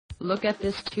Look at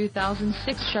this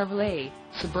 2006 Chevrolet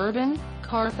Suburban.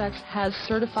 Carfax has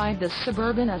certified this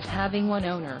Suburban as having one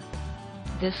owner.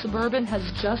 This Suburban has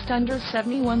just under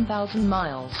 71,000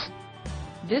 miles.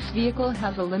 This vehicle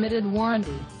has a limited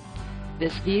warranty.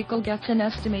 This vehicle gets an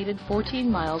estimated 14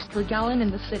 miles per gallon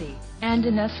in the city, and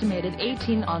an estimated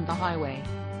 18 on the highway.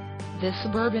 This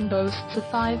Suburban boasts a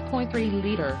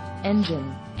 5.3-liter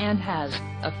engine, and has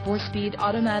a 4-speed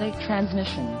automatic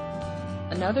transmission.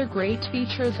 Another great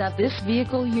feature is that this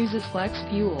vehicle uses flex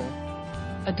fuel.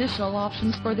 Additional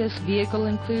options for this vehicle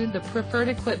include the preferred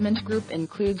equipment group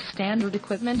includes standard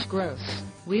equipment gross,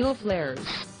 wheel flares,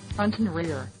 front and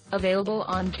rear, available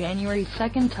on January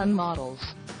 2nd ton models.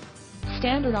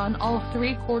 Standard on all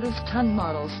 3/4 ton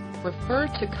models. Refer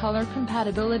to color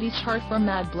compatibility chart for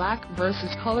matte black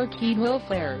versus color keyed wheel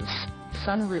flares,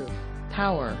 sunroof,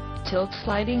 power, tilt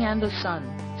sliding and the sun,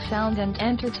 sound and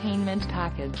entertainment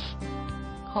package.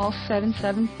 Call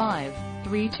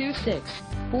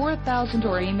 775-326-4000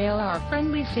 or email our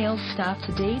friendly sales staff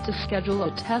today to schedule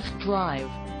a test drive.